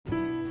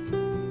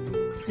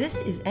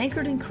This is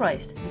Anchored in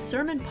Christ, the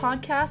sermon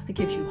podcast that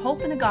gives you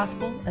hope in the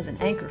gospel as an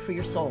anchor for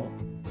your soul.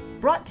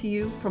 Brought to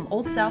you from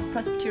Old South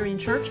Presbyterian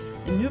Church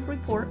in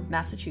Newburyport,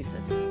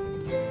 Massachusetts.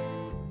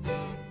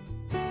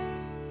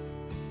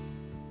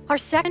 Our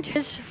second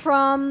is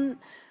from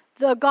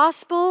the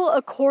Gospel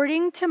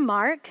according to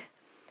Mark.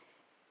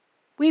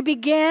 We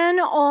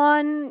begin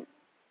on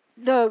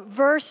the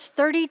verse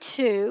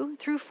 32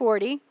 through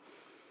 40.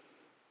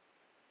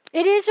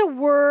 It is a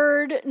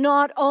word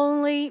not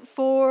only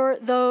for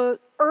the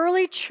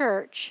early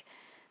church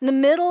in the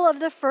middle of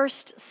the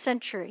first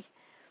century.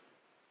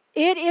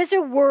 It is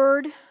a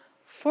word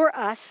for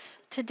us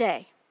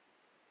today.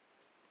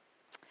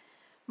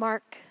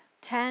 Mark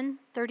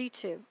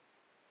 10:32.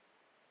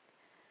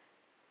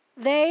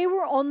 They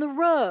were on the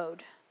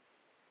road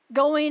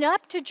going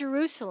up to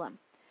Jerusalem,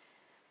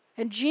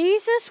 and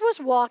Jesus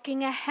was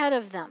walking ahead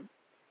of them.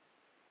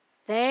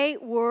 They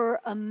were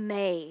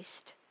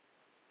amazed,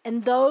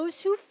 and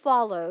those who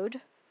followed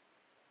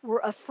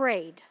were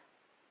afraid.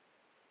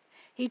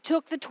 He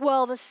took the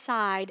 12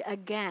 aside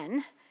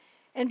again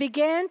and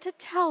began to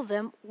tell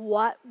them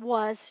what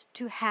was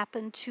to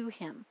happen to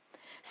him,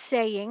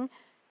 saying,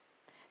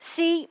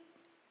 "See,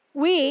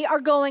 we are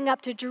going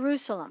up to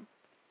Jerusalem,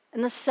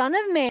 and the Son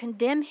of Man will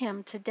condemn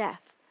him to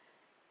death.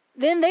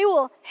 Then they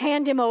will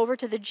hand him over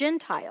to the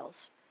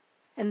Gentiles,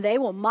 and they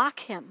will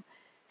mock him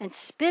and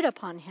spit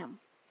upon him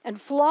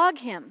and flog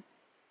him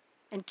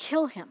and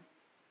kill him.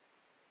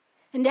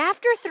 And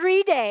after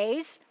 3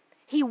 days,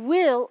 he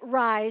will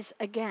rise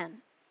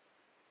again."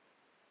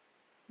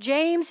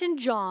 James and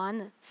John,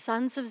 the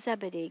sons of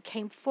Zebedee,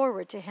 came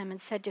forward to him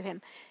and said to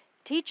him,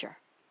 "Teacher,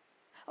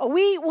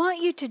 we want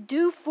you to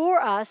do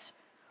for us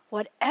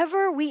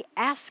whatever we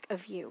ask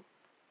of you."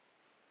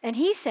 And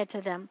he said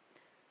to them,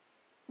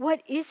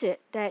 "What is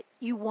it that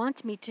you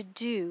want me to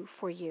do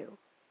for you?"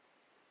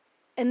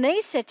 And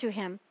they said to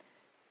him,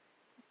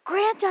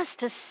 "Grant us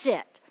to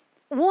sit,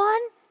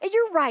 one at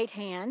your right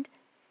hand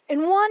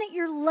and one at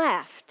your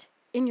left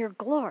in your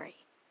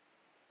glory."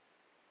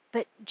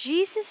 But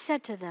Jesus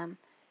said to them,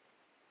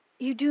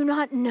 "You do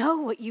not know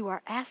what you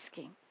are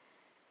asking.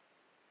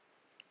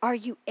 Are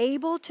you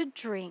able to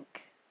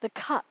drink the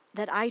cup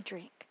that I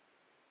drink,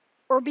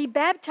 or be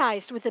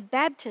baptized with the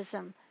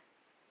baptism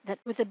that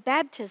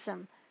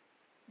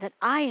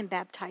I am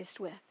baptized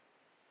with?"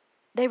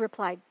 They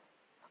replied,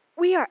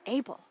 "We are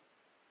able."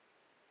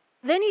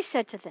 Then he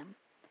said to them,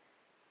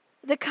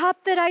 "The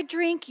cup that I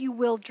drink you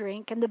will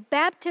drink, and the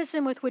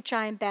baptism with which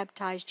I am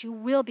baptized you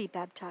will be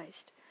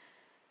baptized.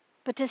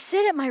 But to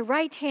sit at my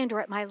right hand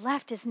or at my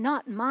left is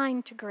not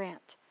mine to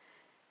grant,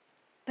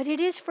 but it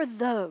is for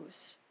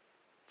those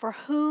for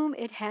whom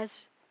it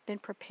has been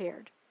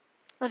prepared."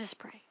 Let us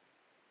pray.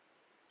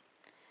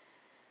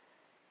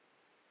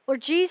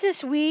 Lord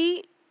Jesus,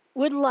 we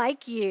would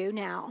like you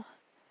now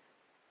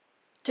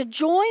to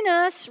join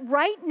us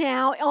right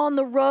now on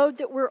the road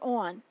that we're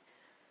on.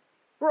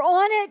 We're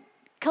on it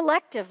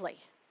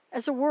collectively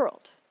as a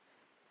world,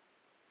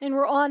 and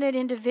we're on it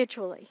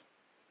individually.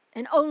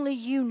 And only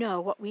you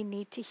know what we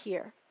need to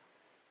hear.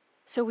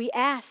 So we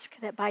ask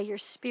that by your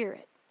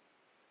Spirit,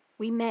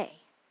 we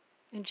may.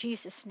 In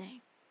Jesus'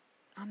 name,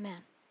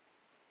 amen.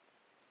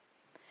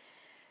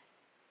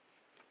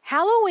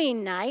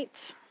 Halloween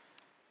night,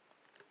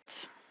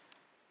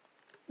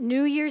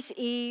 New Year's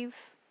Eve,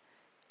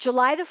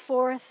 July the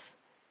 4th,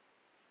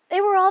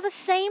 they were all the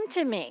same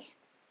to me.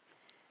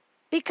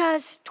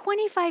 Because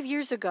 25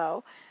 years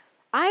ago,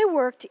 I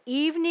worked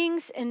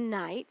evenings and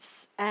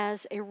nights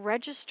as a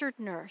registered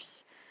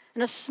nurse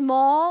in a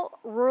small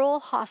rural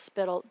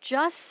hospital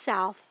just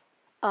south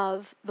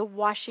of the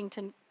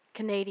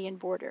Washington-Canadian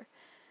border.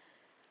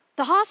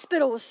 The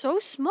hospital was so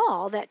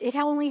small that it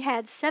only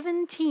had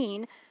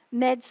 17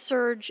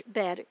 med-surg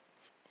beds,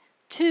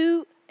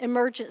 2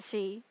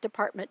 emergency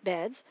department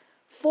beds,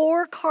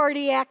 4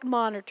 cardiac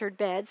monitored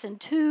beds, and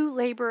 2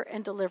 labor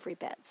and delivery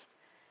beds.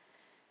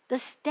 The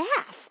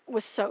staff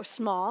was so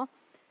small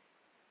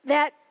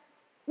that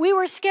we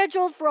were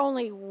scheduled for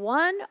only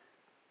 1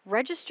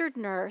 registered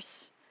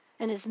nurse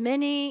and as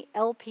many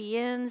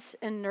LPNs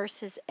and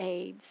nurses'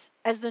 aides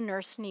as the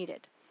nurse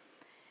needed.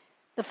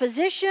 The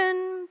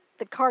physician,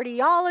 the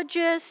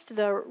cardiologist,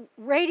 the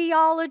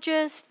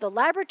radiologist, the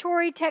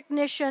laboratory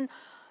technician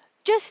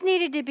just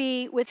needed to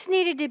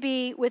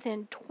be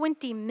within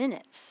 20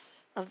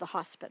 minutes of the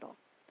hospital.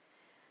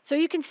 So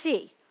you can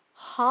see,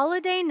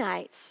 holiday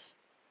nights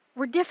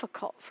were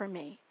difficult for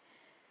me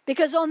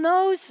because on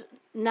those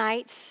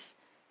nights,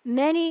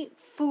 many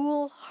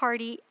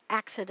foolhardy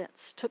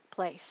accidents took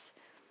place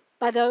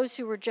by those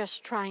who were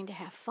just trying to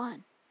have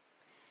fun.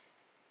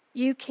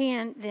 You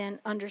can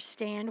then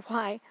understand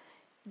why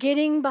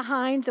getting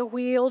behind the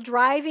wheel,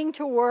 driving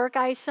to work,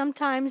 I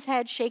sometimes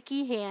had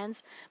shaky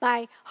hands.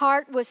 My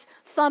heart was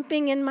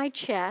thumping in my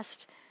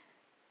chest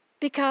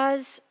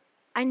because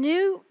I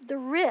knew the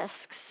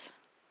risks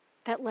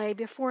that lay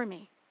before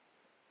me.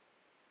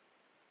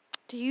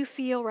 Do you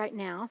feel right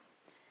now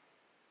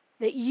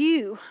that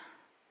you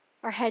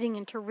are heading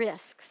into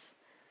risks,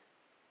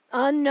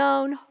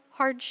 unknown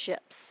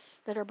hardships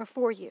that are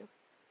before you?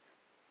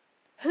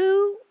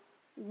 Who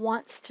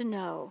wants to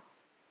know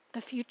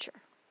the future?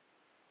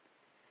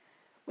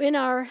 In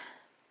our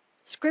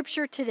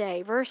scripture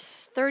today, verse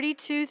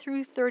 32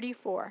 through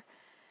 34,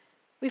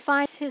 we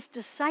find his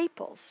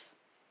disciples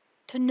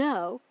to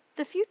know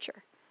the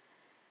future.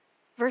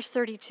 Verse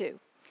 32,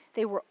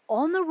 they were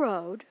on the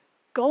road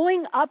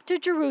going up to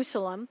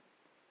Jerusalem.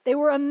 They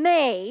were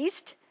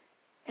amazed,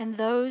 and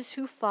those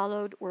who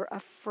followed were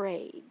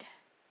afraid.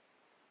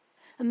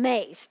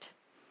 Amazed.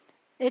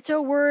 It's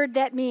a word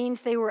that means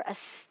they were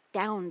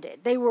astounded.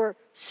 They were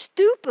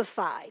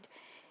stupefied.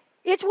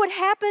 It's what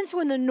happens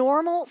when the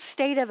normal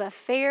state of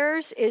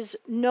affairs is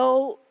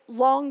no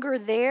longer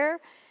there,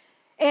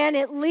 and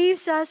it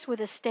leaves us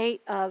with a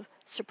state of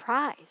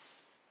surprise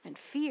and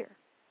fear.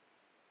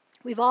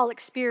 We've all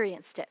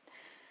experienced it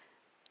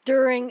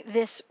during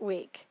this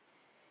week.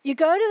 You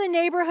go to the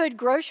neighborhood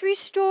grocery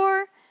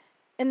store,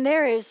 and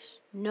there is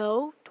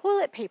no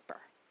toilet paper,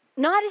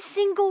 not a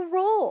single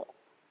roll.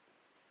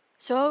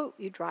 So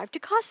you drive to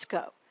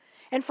Costco,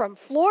 and from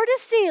floor to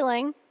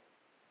ceiling,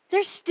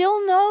 there's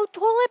still no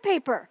toilet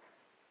paper.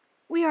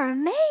 We are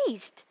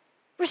amazed.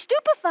 We're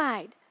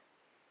stupefied.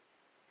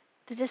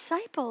 The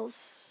disciples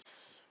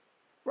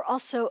were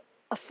also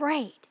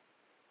afraid.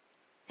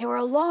 They were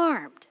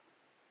alarmed.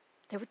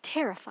 They were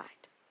terrified.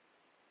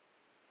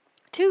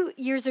 2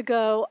 years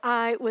ago,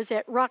 I was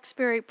at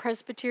Roxbury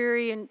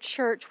Presbyterian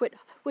Church,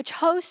 which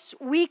hosts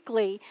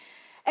weekly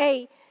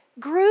a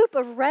group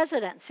of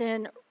residents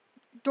in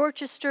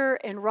Dorchester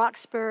and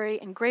Roxbury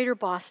and Greater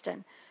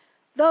Boston,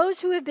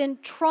 those who have been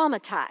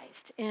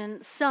traumatized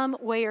in some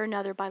way or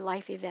another by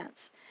life events.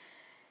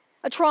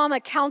 A trauma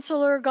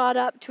counselor got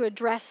up to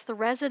address the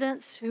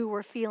residents who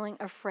were feeling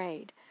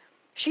afraid.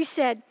 She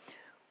said,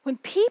 when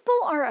people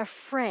are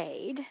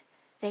afraid,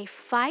 they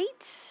fight,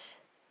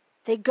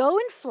 they go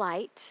in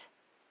flight,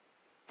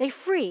 they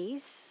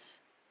freeze,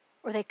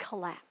 or they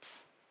collapse.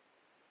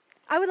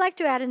 I would like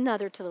to add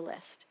another to the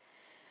list.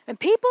 When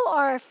people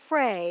are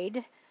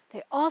afraid,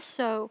 they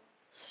also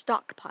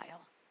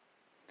stockpile.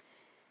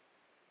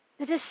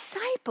 The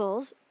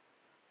disciples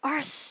are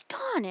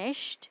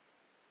astonished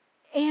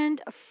and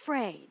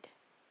afraid.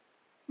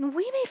 And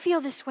we may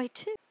feel this way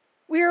too.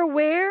 We are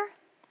aware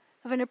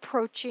of an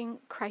approaching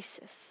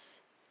crisis.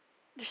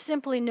 There's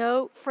simply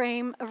no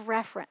frame of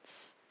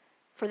reference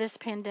for this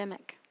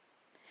pandemic.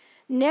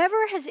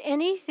 Never has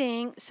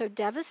anything so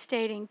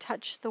devastating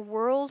touched the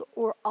world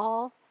or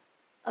all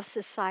of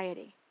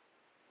society.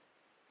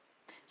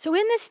 So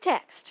in this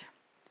text,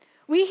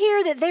 we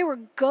hear that they were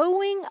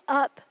going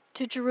up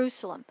to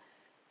Jerusalem.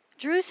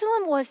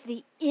 Jerusalem was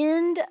the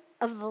end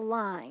of the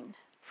line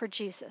for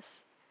Jesus.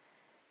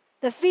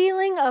 The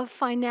feeling of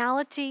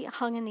finality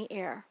hung in the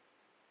air.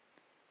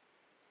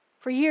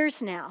 For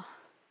years now,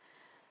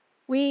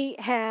 we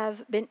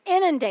have been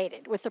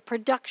inundated with the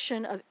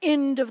production of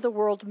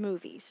end-of-the-world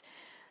movies.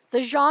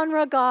 The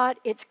genre got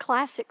its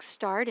classic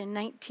start in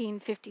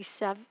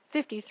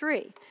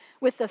 1953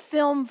 with the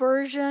film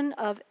version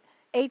of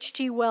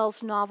H.G.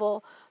 Wells'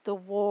 novel, The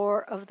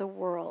War of the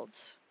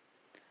Worlds.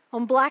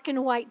 On black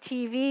and white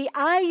TV,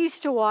 I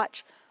used to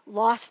watch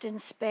Lost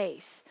in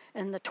Space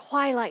and The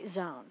Twilight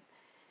Zone.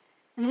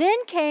 And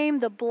then came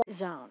the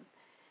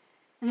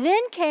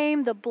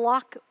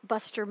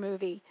blockbuster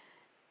movie,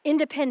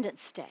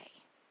 Independence Day,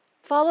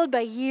 followed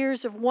by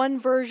years of one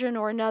version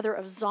or another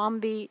of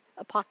zombie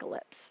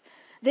apocalypse.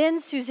 Then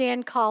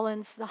Suzanne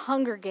Collins' The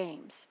Hunger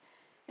Games,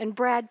 and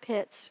Brad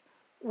Pitt's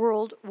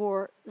World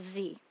War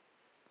Z.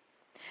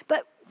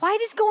 But why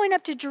does going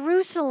up to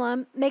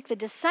Jerusalem make the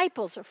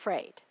disciples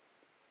afraid?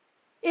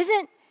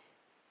 Isn't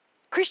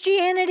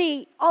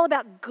Christianity all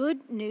about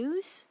good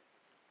news?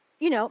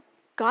 You know,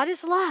 God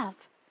is love.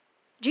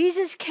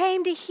 Jesus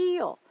came to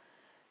heal,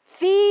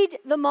 feed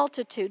the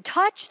multitude,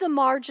 touch the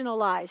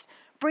marginalized,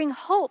 bring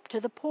hope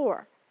to the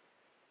poor.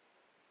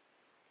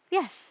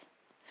 Yes,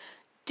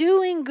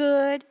 doing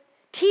good,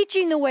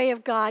 teaching the way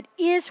of God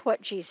is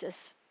what Jesus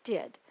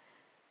did.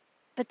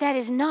 But that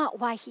is not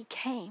why he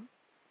came.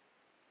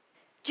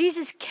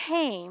 Jesus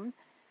came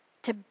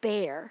to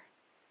bear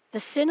the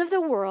sin of the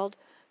world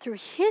through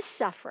his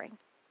suffering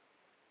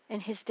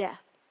and his death.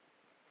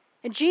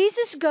 And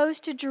Jesus goes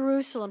to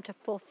Jerusalem to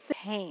fulfill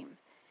him.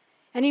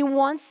 And he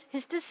wants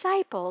his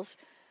disciples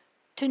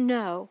to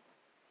know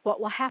what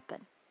will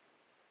happen.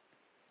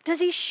 Does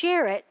he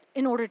share it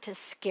in order to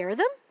scare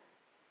them?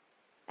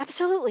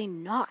 Absolutely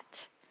not.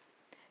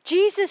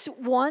 Jesus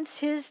wants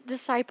his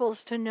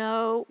disciples to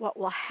know what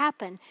will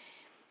happen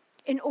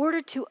in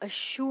order to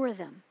assure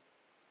them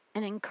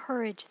and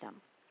encourage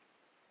them.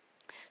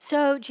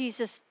 So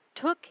Jesus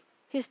took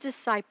his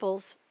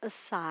disciples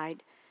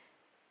aside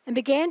and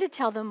began to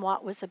tell them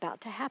what was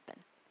about to happen.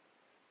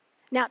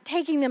 Now,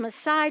 taking them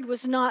aside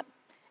was not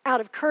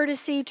out of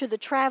courtesy to the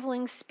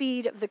traveling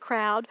speed of the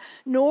crowd,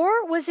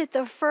 nor was it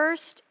the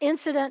first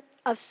incident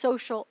of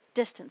social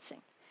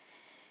distancing.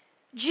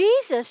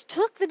 Jesus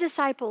took the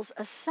disciples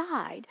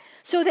aside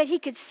so that he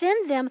could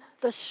send them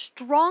the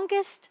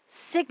strongest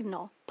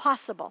signal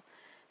possible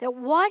that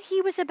what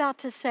he was about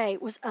to say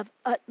was of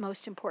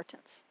utmost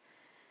importance.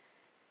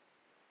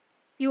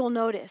 you will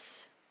notice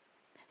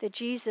that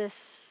Jesus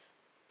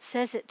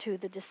says it to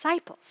the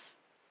disciples,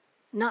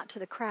 not to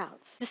the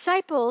crowds.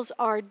 Disciples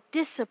are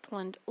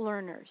disciplined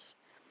learners.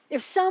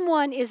 If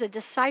someone is a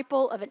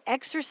disciple of an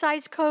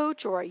exercise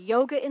coach or a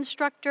yoga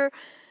instructor,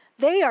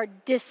 they are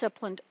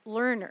disciplined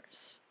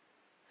learners.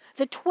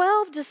 The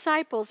 12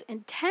 disciples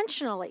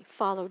intentionally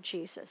followed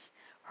Jesus,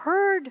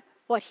 heard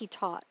what he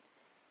taught.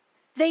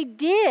 They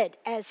did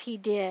as he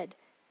did.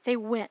 They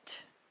went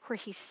where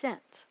he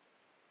sent.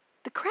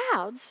 The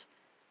crowds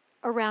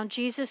around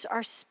Jesus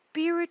are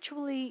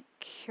spiritually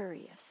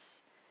curious.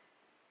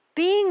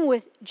 Being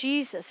with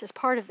Jesus as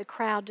part of the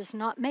crowd does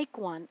not make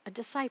one a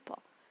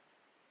disciple.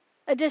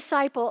 A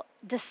disciple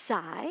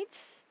decides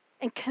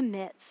and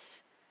commits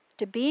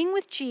to being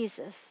with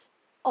Jesus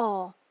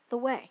all the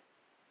way.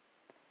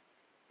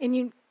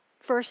 In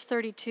verse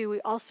 32,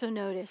 we also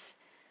notice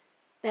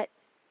that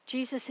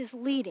Jesus is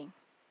leading.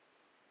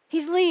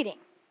 He's leading.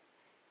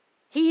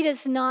 He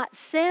does not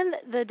send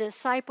the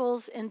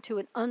disciples into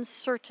an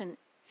uncertain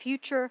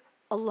future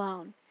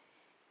alone.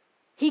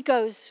 He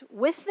goes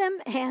with them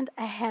and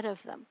ahead of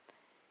them.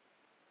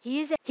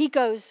 He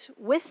goes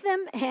with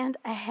them and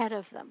ahead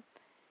of them.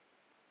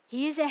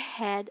 He is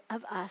ahead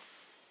of us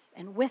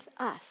and with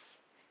us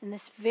in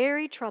this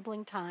very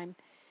troubling time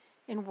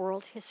in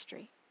world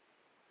history.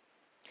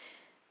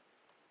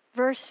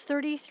 Verse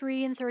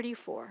 33 and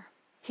 34,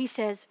 he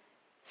says,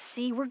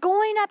 "See, we're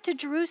going up to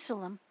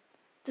Jerusalem.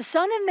 The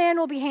Son of Man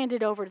will be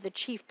handed over to the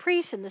chief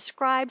priests and the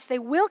scribes. They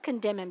will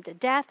condemn him to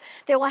death.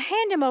 They will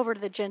hand him over to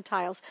the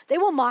Gentiles. They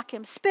will mock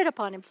him, spit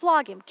upon him,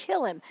 flog him,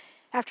 kill him.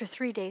 After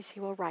 3 days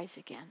he will rise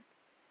again."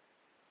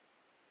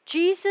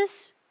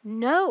 Jesus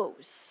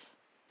knows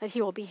that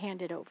he will be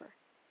handed over.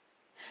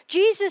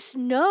 Jesus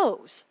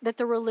knows that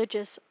the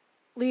religious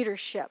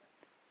leadership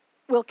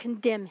will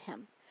condemn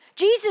him.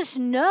 Jesus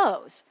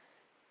knows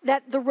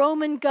that the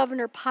Roman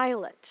governor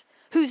Pilate,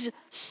 whose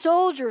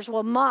soldiers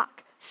will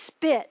mock,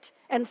 spit,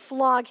 and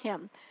flog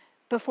him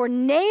before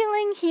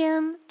nailing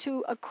him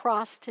to a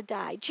cross to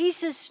die.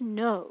 Jesus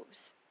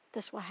knows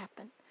this will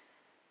happen.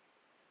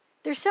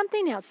 There's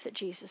something else that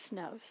Jesus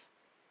knows.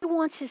 He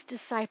wants his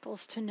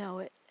disciples to know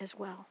it as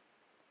well.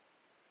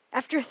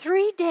 After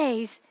 3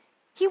 days,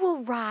 he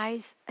will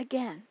rise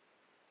again.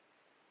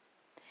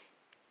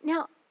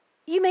 Now,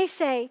 you may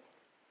say,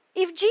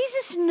 if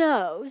Jesus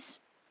knows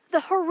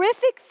the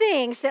horrific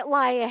things that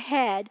lie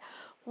ahead,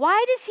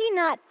 why does he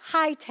not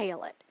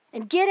hightail it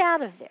and get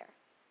out of there?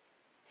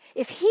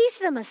 If he's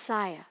the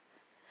Messiah,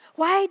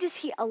 why does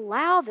he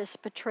allow this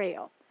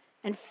betrayal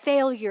and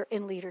failure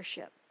in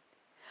leadership?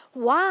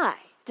 Why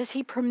does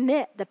he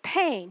permit the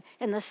pain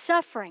and the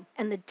suffering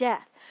and the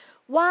death?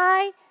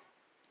 Why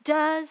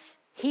does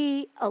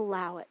he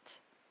allow it?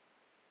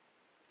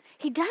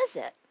 He does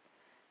it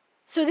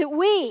so that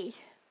we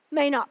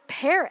may not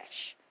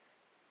perish,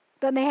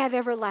 but may have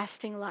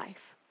everlasting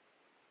life.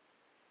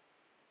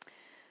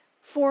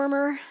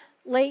 Former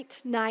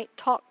late-night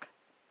talk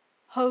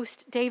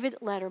host David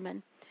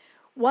Letterman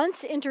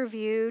once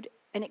interviewed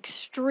an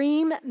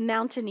extreme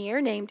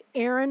mountaineer named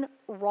Aron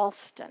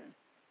Ralston.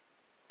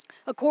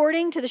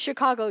 According to the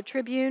Chicago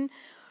Tribune,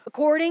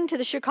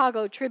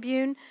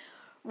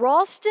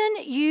 Ralston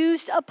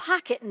used a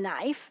pocket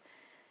knife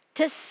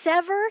to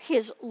sever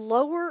his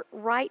lower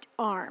right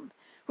arm,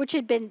 which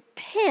had been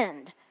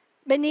pinned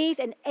beneath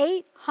an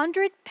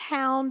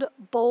 800-pound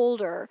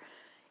boulder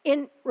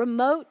in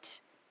remote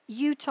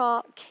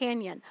Utah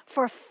Canyon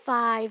for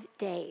 5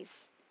 days.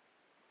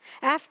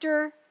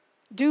 After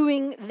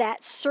doing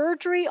that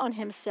surgery on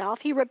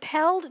himself, he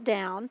rappelled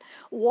down,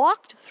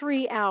 walked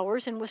 3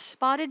 hours, and was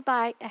spotted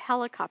by a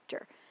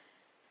helicopter.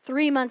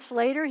 3 months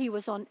later, he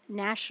was on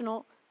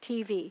national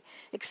TV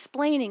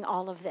explaining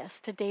all of this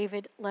to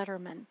David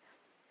Letterman,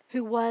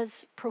 who was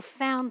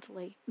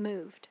profoundly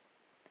moved.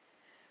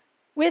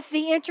 With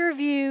the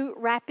interview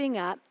wrapping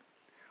up,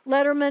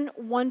 Letterman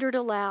wondered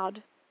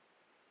aloud,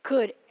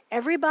 could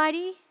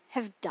everybody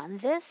have done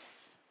this?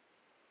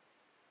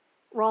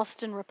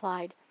 Ralston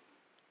replied,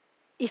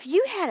 if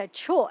you had a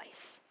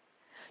choice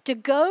to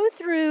go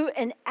through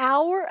an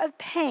hour of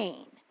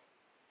pain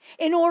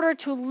in order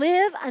to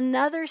live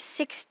another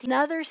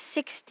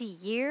 60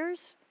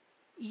 years,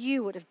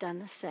 you would have done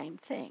the same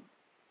thing.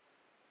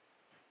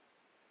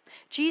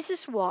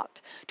 Jesus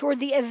walked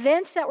toward the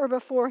events that were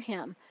before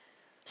him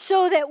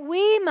so that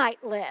we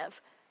might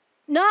live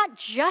not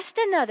just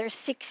another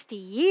 60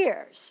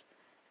 years,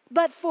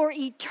 but for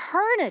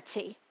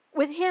eternity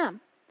with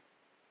him.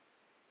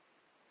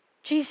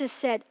 Jesus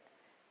said,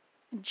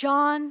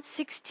 John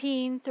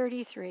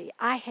 16:33,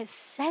 I have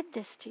said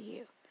this to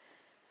you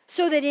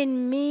so that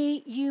in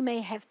me you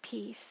may have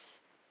peace.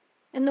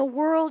 In the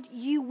world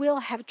you will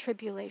have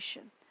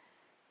tribulation.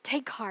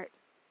 Take heart.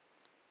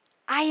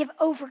 I have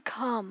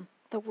overcome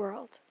the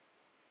world.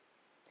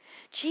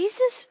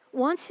 Jesus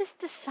wants his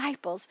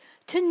disciples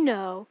to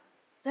know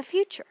the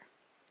future.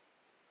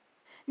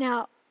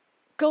 Now,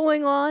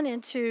 going on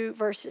into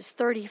verses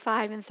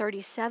 35 and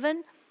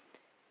 37,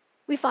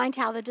 we find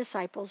how the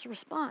disciples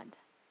respond.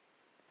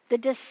 The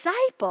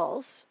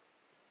disciples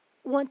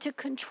want to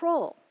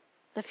control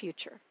the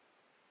future.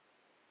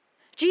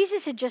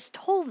 Jesus had just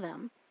told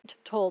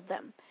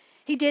them.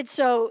 He did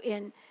so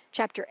in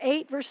chapter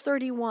 8, verse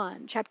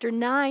 31, chapter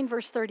 9,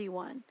 verse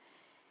 31.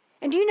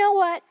 And do you know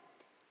what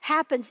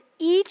happens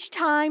each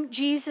time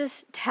Jesus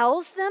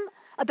tells them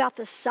about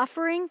the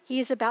suffering he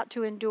is about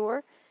to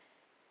endure?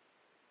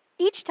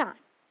 Each time,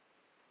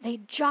 they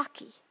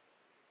jockey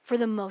for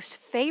the most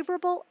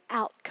favorable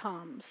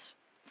outcomes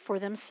for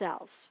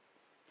themselves.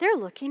 They're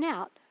looking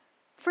out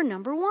for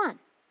number one.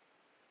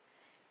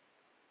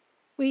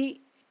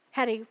 We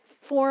had a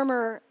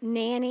former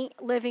nanny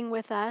living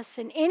with us,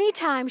 and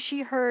anytime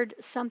she heard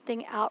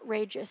something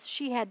outrageous,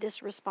 she had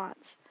this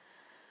response.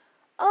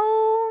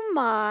 Oh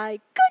my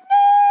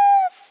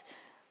goodness!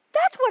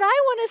 That's what I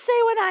want to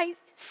say when I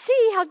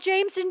see how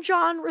James and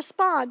John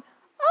respond.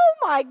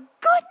 Oh my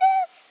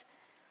goodness!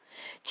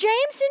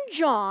 James and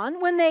John,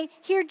 when they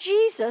hear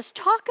Jesus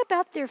talk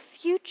about their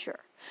future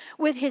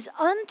with his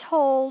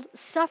untold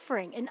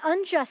suffering and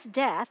unjust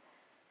death,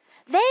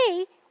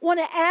 they want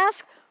to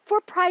ask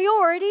for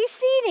priority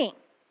seating.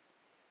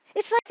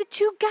 It's like the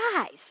two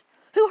guys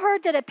who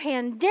heard that a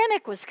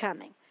pandemic was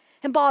coming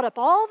and bought up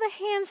all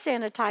the hand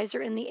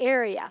sanitizer in the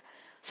area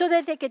so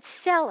that they could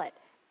sell it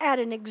at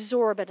an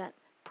exorbitant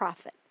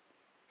profit.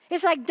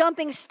 It's like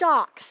dumping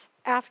stocks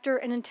after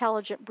an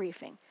intelligent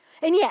briefing.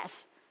 And yes,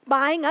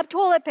 buying up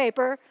toilet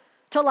paper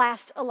to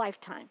last a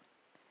lifetime.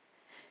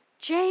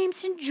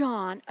 James and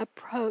John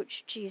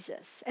approach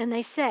Jesus and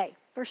they say,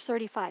 verse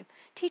 35,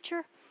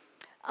 Teacher,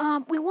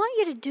 we want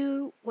you to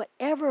do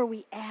whatever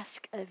we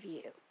ask of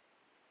you.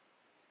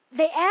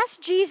 They ask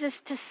Jesus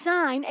to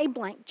sign a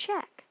blank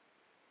check.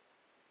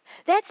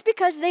 That's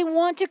because they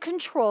want to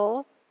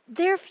control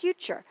their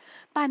future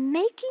by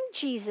making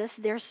Jesus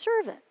their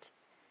servant.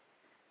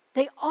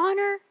 They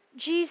honor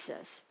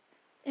Jesus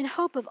in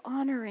hope of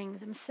honoring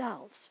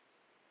themselves.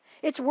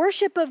 It's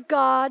worship of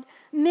God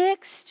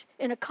mixed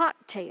in a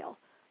cocktail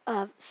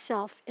of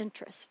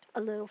self-interest.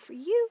 A little for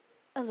you,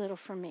 a little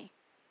for me.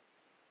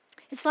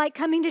 It's like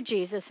coming to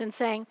Jesus and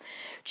saying,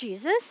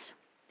 Jesus,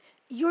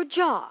 your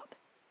job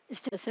is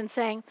to, and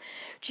saying,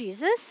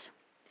 Jesus,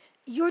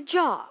 your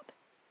job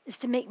is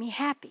to make me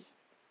happy,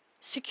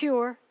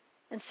 secure,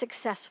 and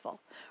successful.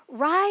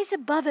 Rise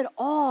above it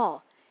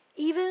all,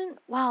 even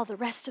while the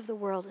rest of the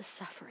world is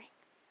suffering.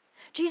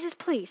 Jesus,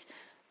 please,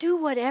 do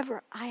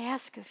whatever I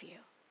ask of you.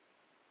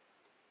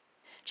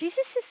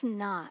 Jesus is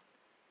not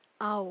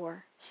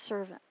our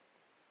servant.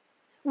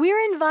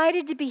 We're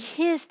invited to be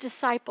his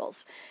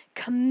disciples,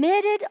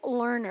 committed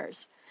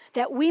learners,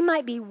 that we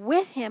might be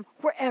with him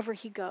wherever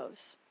he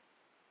goes.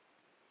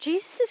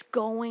 Jesus is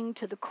going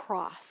to the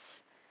cross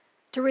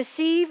to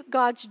receive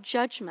God's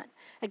judgment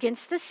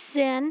against the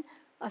sin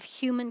of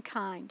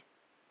humankind,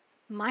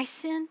 my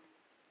sin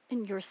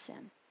and your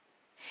sin.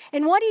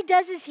 And what he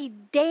does is he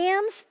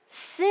damns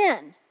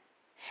sin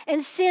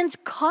and sin's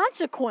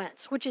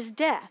consequence, which is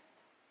death.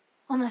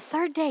 On the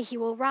third day, he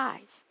will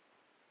rise.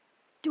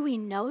 Do we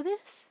know this?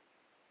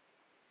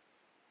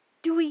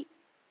 Do we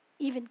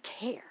even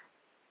care?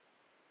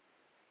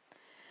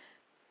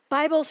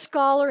 Bible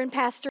scholar and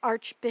pastor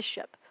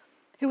Archbishop,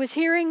 who was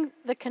hearing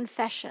the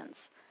confessions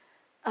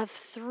of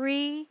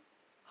 3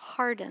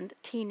 hardened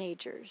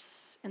teenagers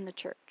in the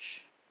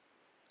church.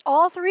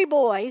 All 3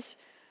 boys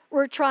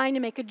were trying to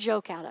make a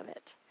joke out of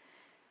it.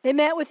 They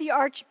met with the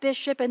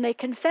Archbishop and they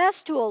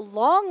confessed to a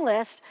long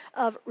list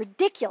of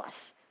ridiculous,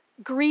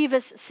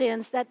 grievous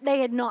sins that they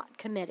had not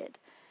committed.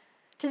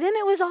 To them,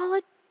 it was all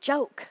a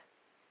joke.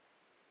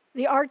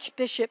 The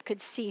Archbishop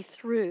could see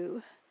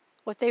through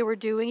what they were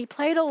doing. He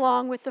played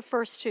along with the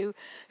first 2,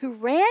 who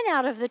ran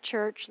out of the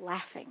church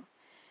laughing.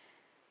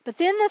 But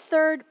then the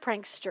third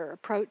prankster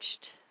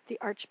approached the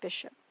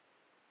Archbishop.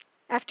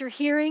 After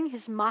hearing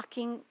his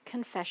mocking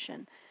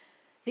confession,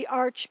 the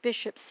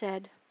Archbishop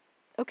said,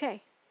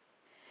 Okay,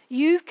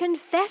 you've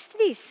confessed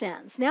these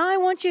sins. Now I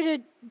want you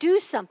to do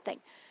something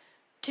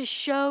to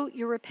show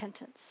your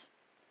repentance.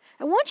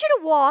 I want you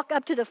to walk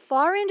up to the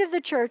far end of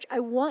the church. I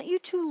want you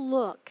to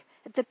look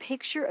at the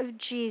picture of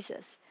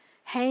Jesus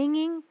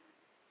hanging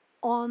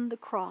on the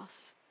cross.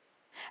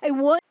 I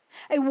want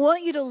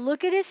you to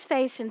look at his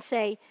face and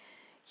say,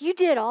 you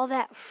did all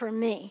that for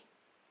me,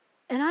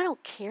 and I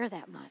don't care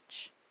that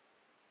much.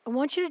 I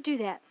want you to do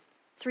that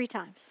 3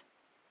 times.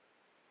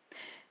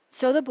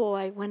 So the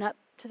boy went up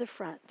to the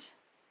front.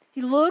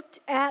 He looked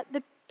at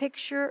the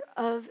picture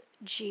of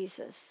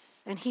Jesus,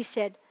 and he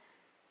said,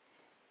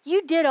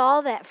 you did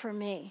all that for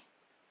me,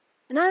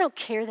 and I don't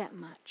care that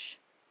much.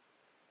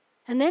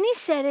 And then he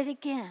said it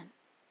again.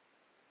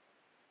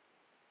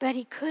 But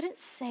he couldn't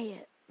say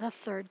it the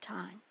 3rd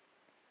time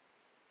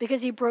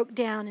because he broke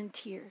down in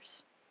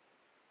tears.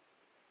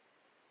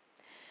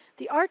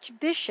 The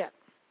Archbishop,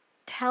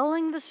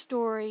 telling the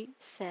story,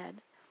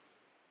 said,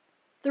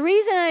 the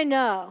reason I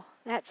know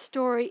that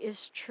story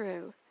is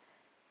true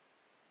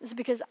is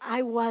because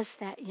I was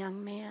that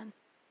young man.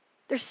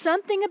 There's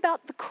something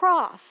about the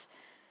cross,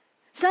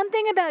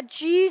 something about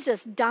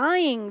Jesus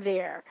dying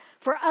there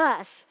for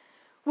us,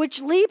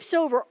 which leaps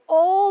over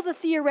all the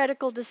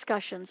theoretical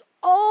discussions,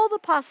 all the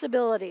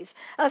possibilities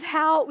of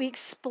how we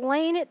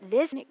explain it.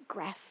 It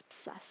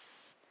grasps us.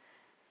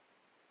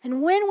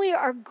 And when we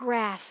are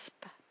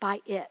grasped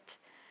by it,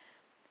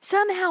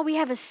 somehow we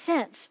have a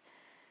sense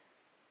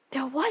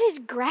that what is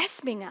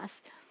grasping us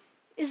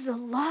is the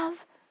love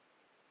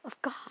of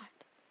God.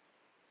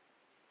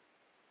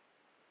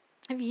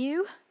 Have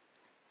you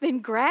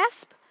been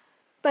grasped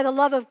by the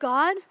love of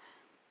God?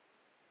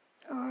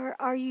 Or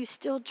are you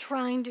still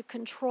trying to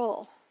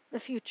control the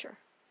future?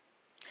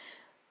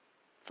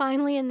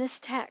 Finally, in this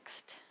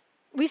text,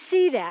 we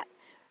see that,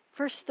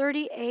 verse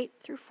 38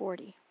 through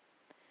 40,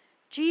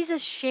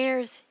 Jesus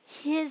shares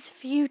his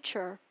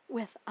future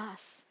with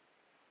us.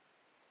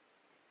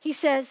 He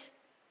says,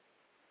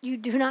 "You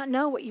do not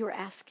know what you are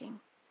asking.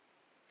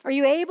 Are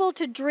you able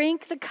to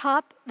drink the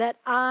cup that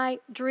I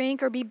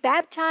drink, or be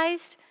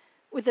baptized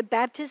with the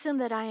baptism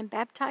that I am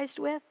baptized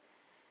with?"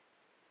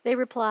 They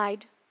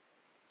replied,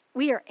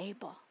 "We are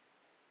able."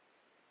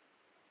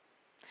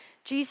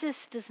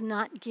 Jesus does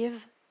not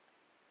give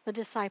the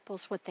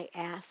disciples what they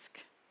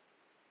ask.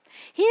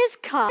 His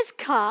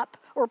cup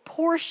or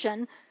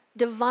portion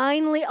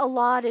divinely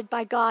allotted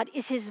by God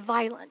is his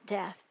violent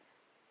death.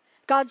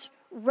 God's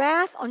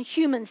wrath on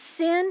human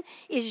sin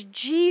is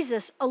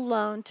Jesus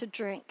alone to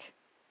drink.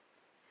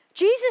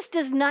 Jesus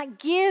does not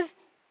give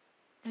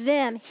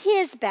them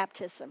his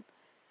baptism,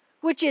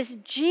 which is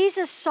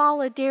Jesus'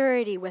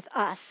 solidarity with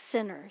us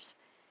sinners,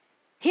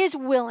 his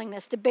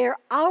willingness to bear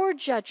our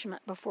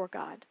judgment before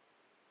God.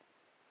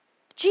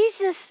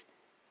 Jesus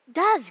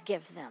does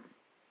give them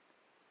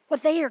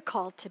what they are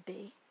called to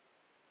be: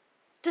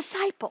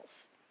 disciples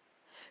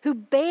who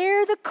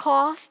bear the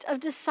cost of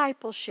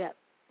discipleship,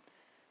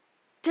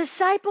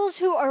 disciples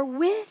who are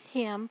with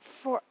him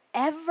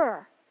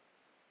forever,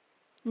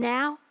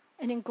 now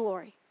and in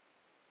glory.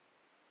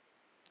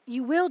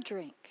 You will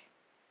drink.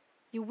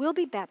 You will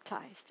be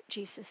baptized,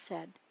 Jesus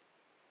said.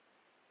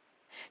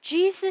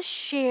 Jesus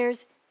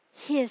shares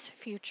his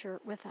future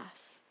with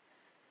us,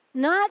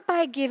 not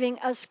by giving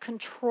us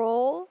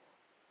control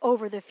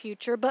over the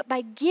future, but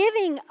by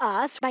giving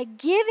us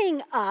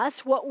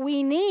what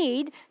we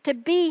need to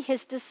be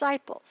his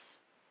disciples,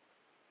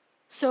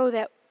 so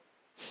that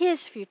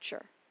his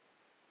future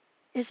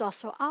is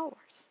also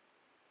ours.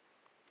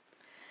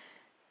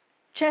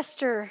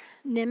 Chester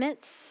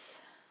Nimitz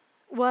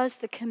was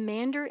the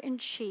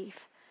commander-in-chief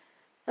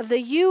of the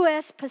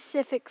U.S.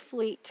 Pacific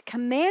Fleet,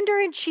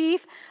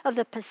 commander-in-chief of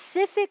the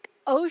Pacific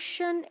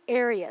Ocean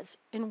areas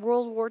in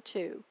World War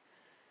II,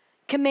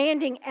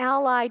 commanding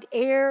Allied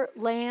air,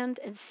 land,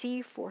 and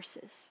sea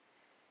forces.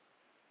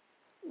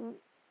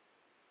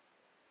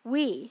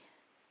 We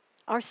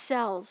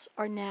ourselves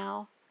are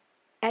now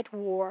at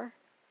war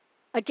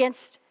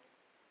against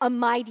a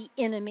mighty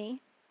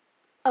enemy,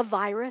 a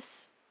virus.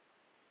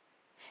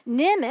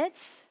 Nimitz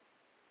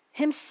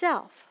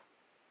himself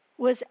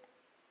was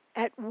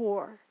at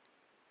war,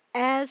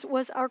 as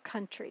was our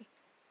country,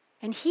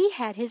 and he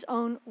had his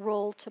own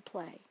role to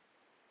play,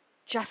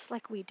 just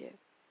like we do.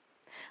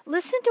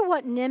 Listen to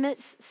what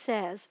Nimitz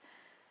says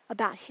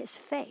about his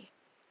faith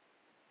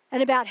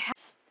and about how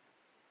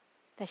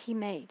that he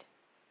made.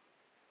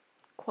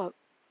 Quote,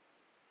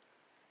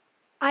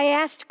 "I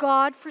asked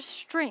God for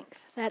strength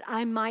that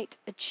I might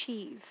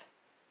achieve.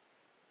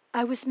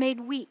 I was made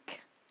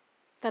weak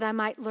that I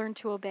might learn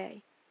to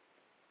obey.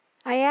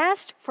 I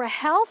asked for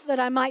health that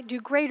I might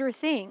do greater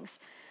things.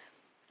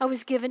 I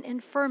was given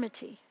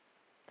infirmity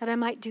that I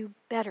might do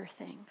better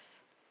things.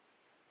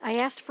 I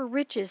asked for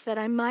riches that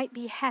I might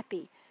be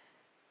happy.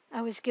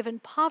 I was given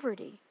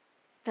poverty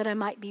that I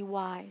might be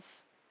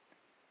wise.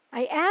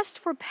 I asked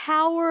for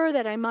power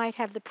that I might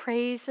have the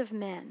praise of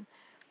men.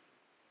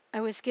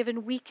 I was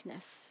given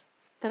weakness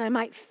that I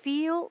might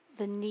feel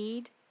the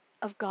need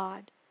of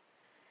God.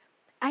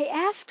 I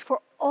asked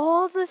for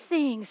all the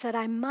things that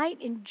I might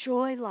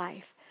enjoy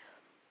life.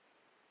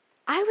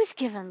 I was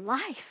given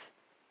life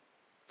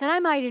that I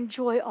might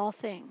enjoy all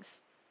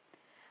things.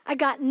 I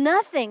got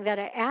nothing that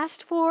I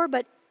asked for,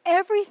 but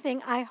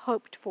everything I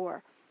hoped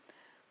for,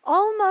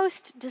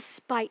 almost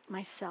despite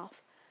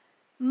myself.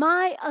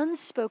 My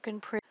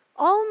unspoken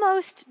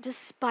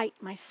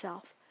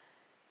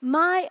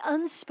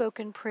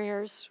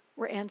prayers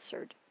were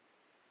answered.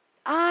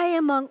 I,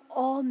 among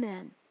all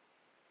men,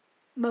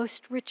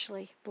 most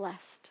richly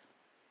blessed."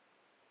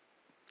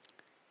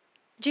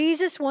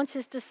 Jesus wants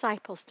his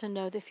disciples to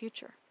know the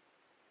future.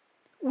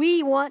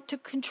 We want to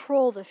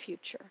control the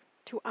future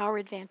to our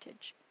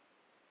advantage.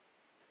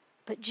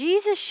 But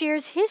Jesus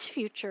shares his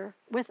future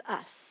with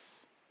us,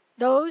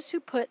 those who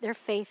put their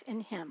faith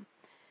in him.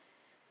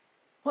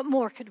 What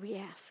more could we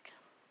ask?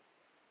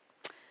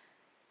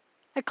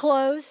 I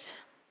close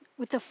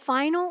with the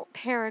final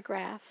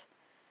paragraph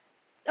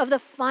of the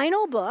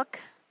final book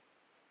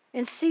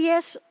in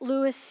C.S.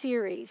 Lewis'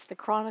 series, The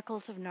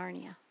Chronicles of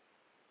Narnia.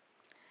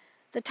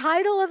 The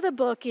title of the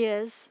book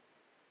is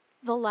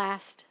The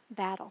Last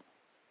Battle.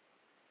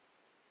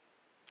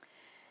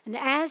 And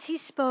as he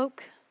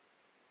spoke,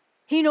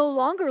 he no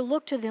longer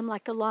looked to them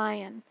like a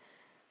lion,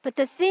 But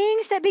the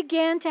things that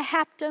began to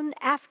happen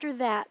after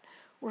that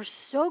were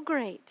so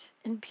great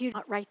and beautiful,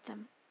 not write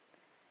them.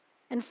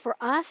 And for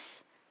us,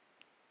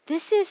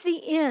 this is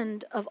the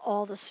end of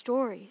all the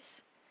stories.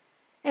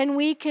 And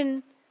we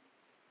can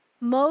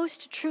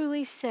most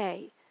truly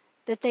say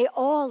that they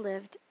all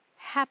lived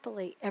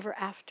happily ever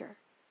after.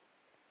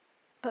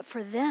 But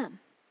for them,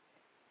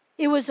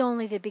 it was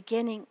only the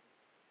beginning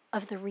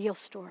of the real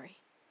story.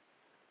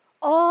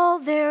 All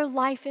their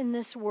life in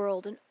this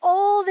world and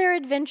all their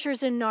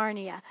adventures in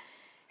Narnia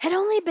had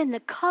only been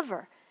the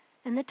cover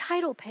and the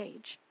title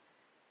page.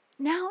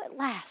 Now at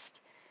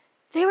last,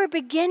 they were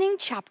beginning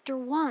chapter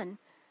 1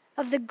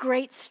 of the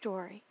great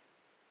story,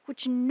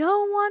 which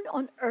no one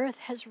on earth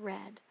has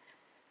read,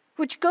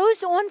 which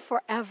goes on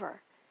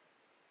forever,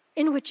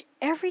 in which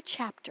every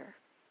chapter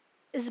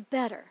is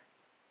better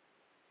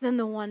than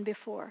the one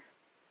before.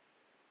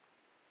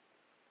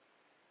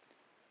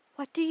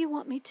 What do you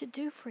want me to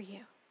do for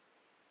you?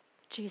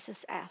 Jesus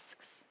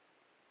asks.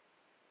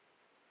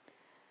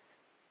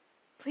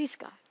 Please,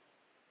 God,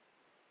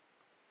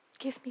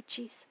 give me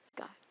Jesus,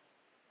 God.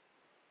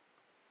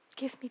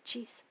 Give me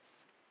Jesus.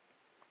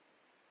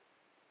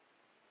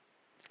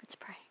 Let's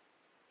pray.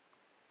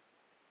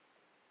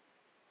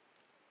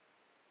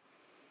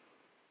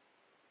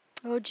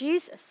 Oh,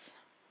 Jesus,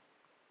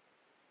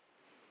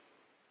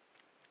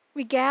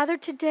 we gather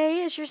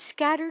today as your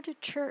scattered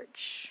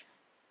church.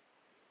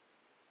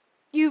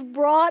 You've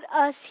brought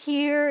us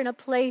here in a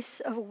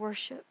place of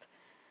worship.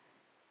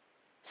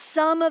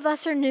 Some of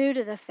us are new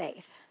to the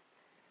faith.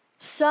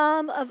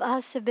 Some of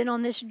us have been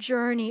on this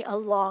journey a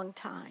long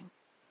time.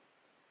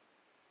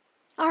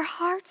 Our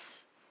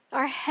hearts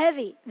are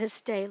heavy this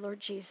day, Lord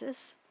Jesus.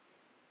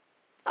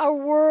 Our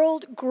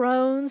world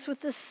groans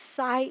with the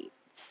sights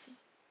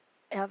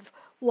of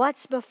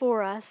what's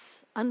before us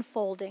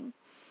unfolding.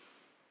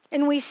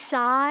 And we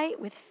sigh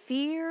with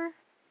fear,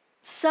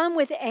 some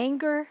with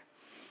anger,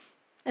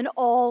 and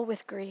all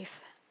with grief.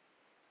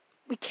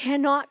 We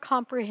cannot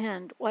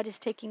comprehend what is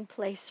taking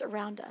place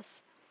around us.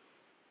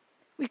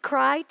 We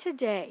cry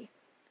today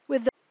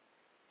with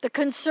the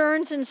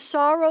concerns and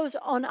sorrows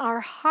on our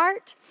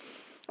heart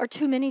are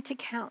too many to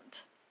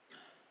count.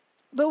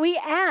 But we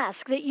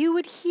ask that you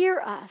would hear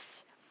us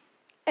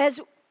as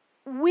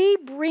we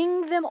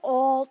bring them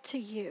all to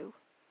you.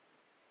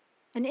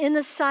 And in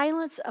the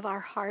silence of our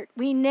heart,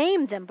 we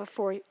name them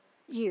before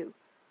you.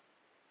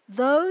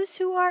 Those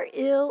who are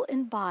ill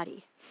in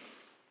body,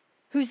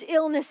 whose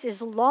illness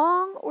is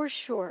long or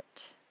short,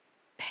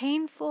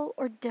 painful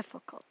or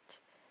difficult.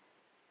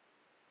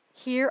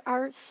 Hear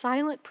our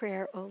silent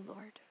prayer, O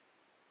Lord.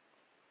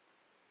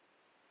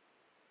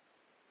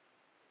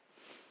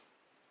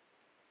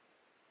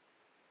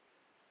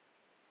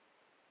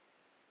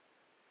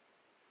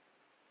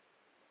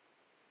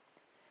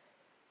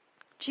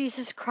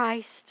 Jesus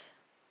Christ,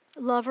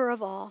 lover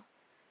of all,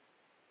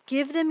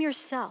 give them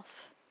yourself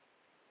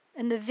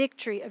and the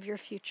victory of your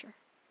future.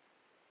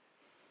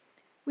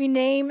 We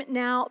name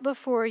now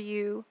before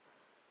you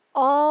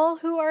all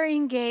who are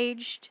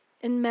engaged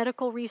in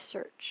medical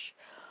research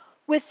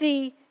with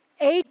the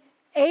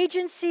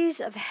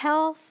agencies of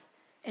health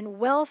and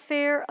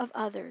welfare of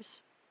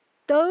others,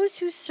 those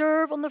who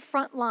serve on the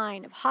front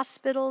line of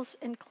hospitals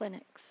and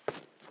clinics.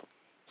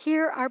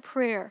 Hear our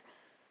prayer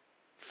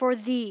for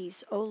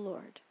these, O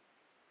Lord.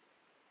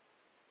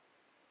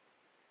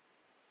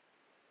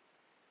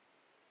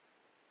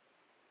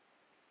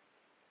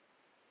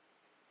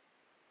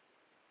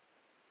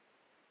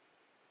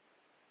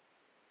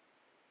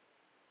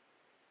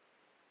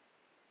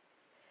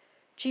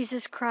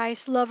 Jesus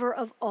Christ, lover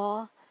of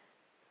all,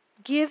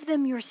 give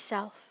them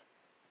yourself.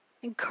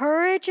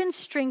 Encourage and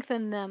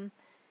strengthen them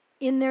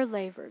in their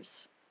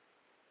labors.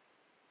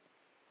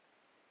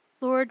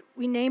 Lord,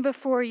 we name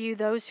before you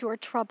those who are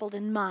troubled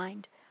in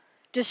mind,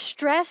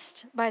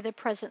 distressed by the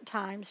present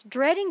times,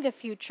 dreading the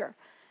future,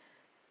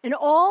 and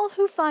all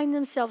who find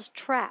themselves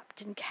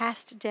trapped and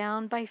cast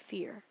down by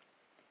fear.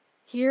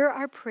 Hear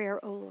our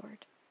prayer, O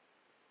Lord.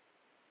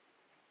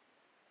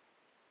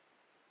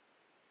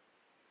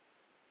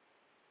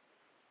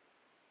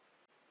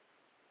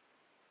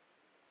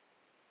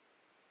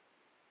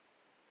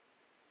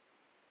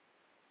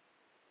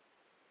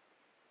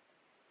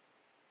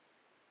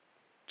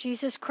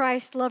 Jesus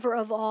Christ, lover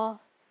of all,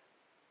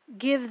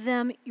 give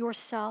them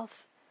yourself,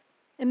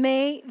 and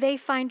may they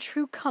find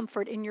true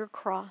comfort in your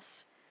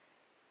cross,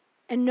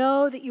 and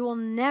know that you will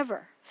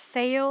never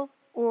fail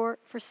or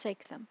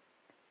forsake them.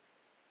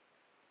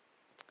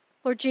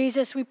 Lord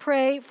Jesus, we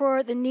pray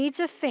for the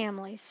needs of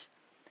families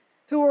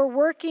who are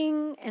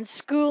working and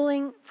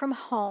schooling from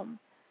home,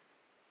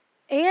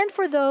 and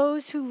for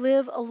those who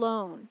live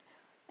alone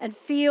and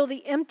feel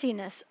the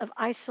emptiness of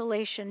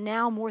isolation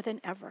now more than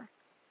ever.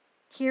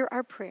 Hear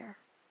our prayer.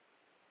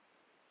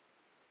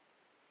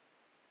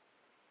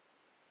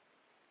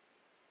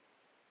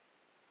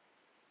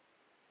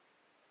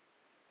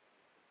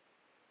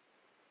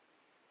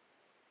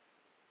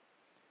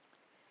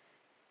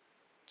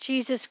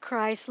 Jesus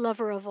Christ,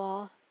 lover of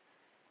all,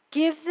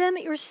 give them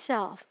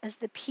yourself as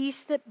the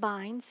peace that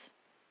binds,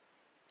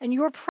 and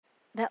your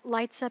that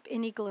lights up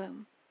any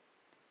gloom.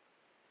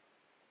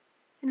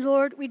 And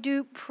Lord, we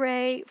do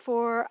pray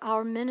for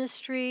our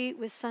ministry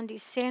with Sunday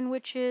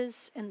sandwiches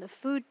and the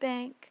food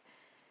bank.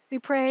 We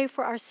pray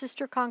for our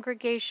sister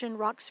congregation,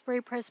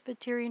 Roxbury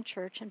Presbyterian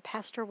Church, and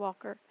Pastor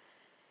Walker.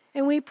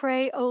 And we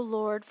pray, O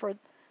Lord, for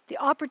the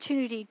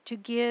opportunity to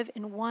give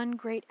in one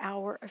great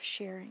hour of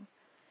sharing.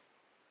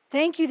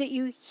 Thank you that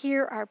you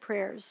hear our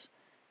prayers.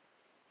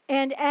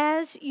 And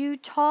as you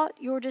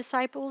taught your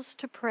disciples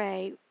to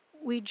pray,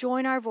 we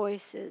join our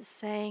voices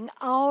saying,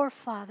 Our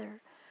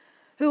Father,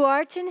 who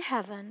art in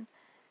heaven,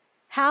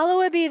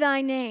 hallowed be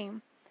thy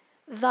name.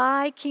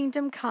 Thy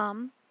kingdom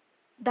come,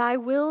 thy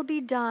will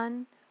be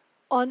done,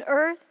 on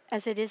earth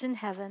as it is in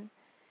heaven.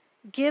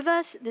 Give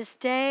us this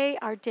day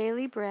our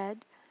daily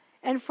bread,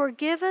 and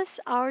forgive us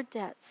our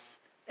debts,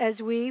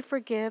 as we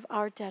forgive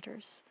our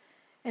debtors.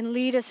 And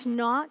lead us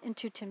not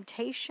into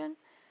temptation,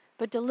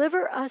 but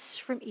deliver us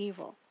from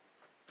evil.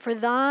 For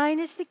thine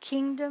is the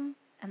kingdom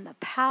and the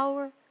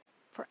power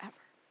forever.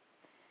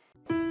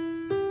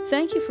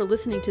 Thank you for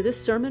listening to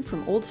this sermon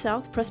from Old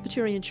South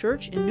Presbyterian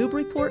Church in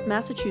Newburyport,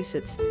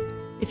 Massachusetts.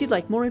 If you'd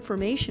like more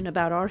information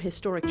about our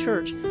historic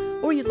church,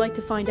 or you'd like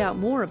to find out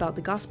more about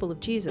the Gospel of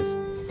Jesus,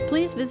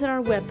 please visit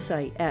our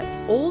website at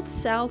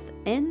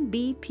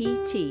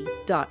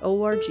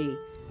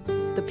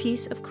oldsouthnbpt.org. The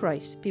peace of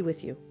Christ be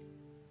with you.